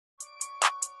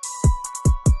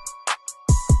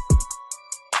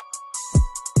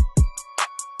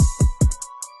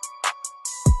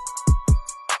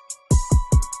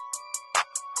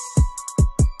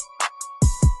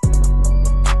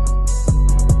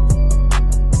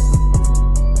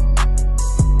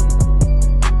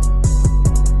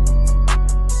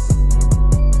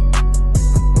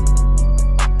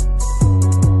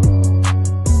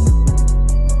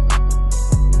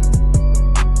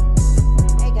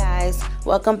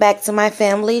welcome back to my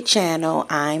family channel.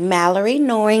 I'm Mallory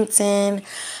Norrington.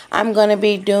 I'm going to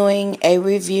be doing a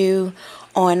review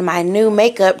on my new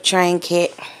makeup train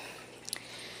kit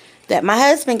that my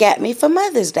husband got me for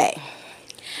Mother's Day.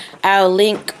 I'll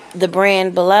link the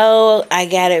brand below. I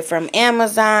got it from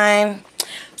Amazon.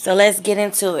 So let's get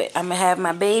into it. I'm going to have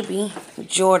my baby,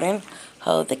 Jordan,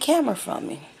 hold the camera for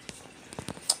me.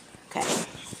 Okay.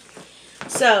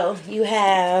 So you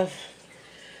have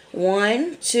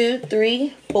 1, 2,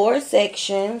 3, 4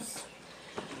 sections.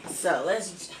 So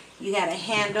you got a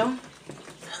handle.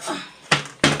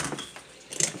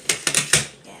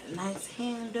 Got a nice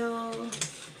handle.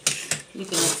 You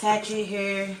can attach it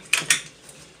here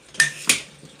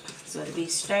so it'll be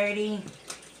sturdy.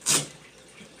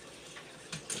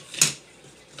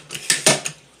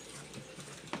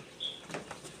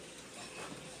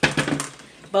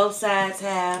 Both sides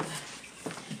have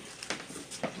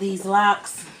these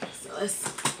locks. So let's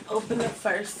open it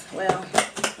first. Well,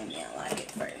 let me unlock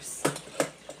it first.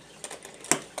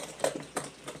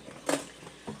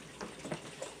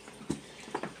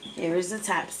 Here is the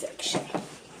top section.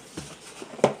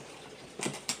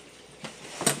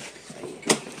 So you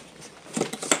can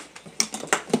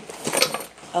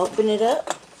open it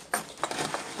up.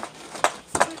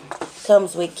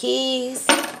 Comes with keys.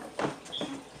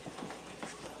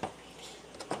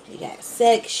 You got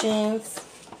sections.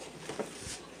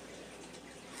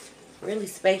 Really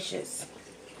spacious.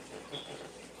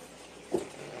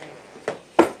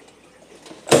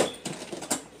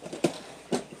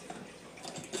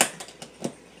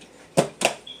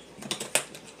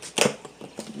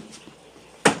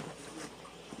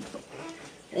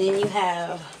 Then you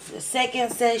have the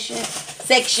second section,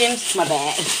 my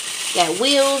bad. Got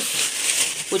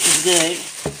wheels, which is good.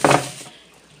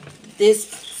 This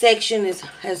section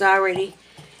has already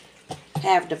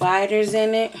have dividers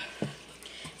in it.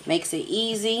 Makes it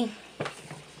easy.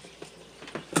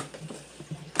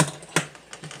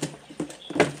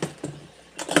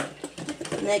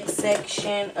 Next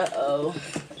section,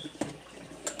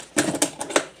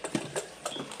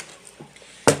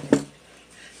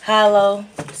 hollow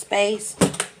space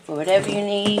for whatever you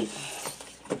need.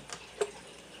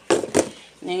 And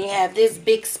then you have this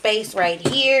big space right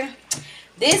here.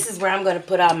 This is where I'm going to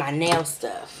put all my nail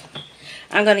stuff.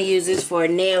 I'm going to use this for a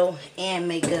nail and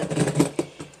makeup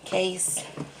case.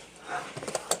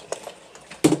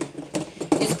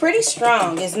 It's pretty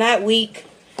strong. It's not weak.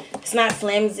 It's not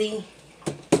flimsy.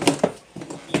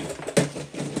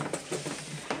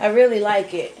 I really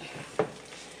like it.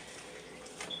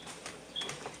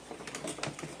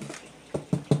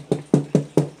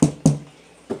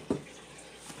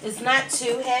 It's not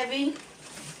too heavy.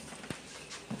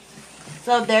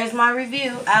 So there's my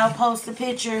review. I'll post a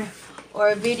picture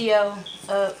or a video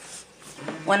of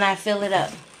when I fill it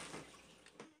up.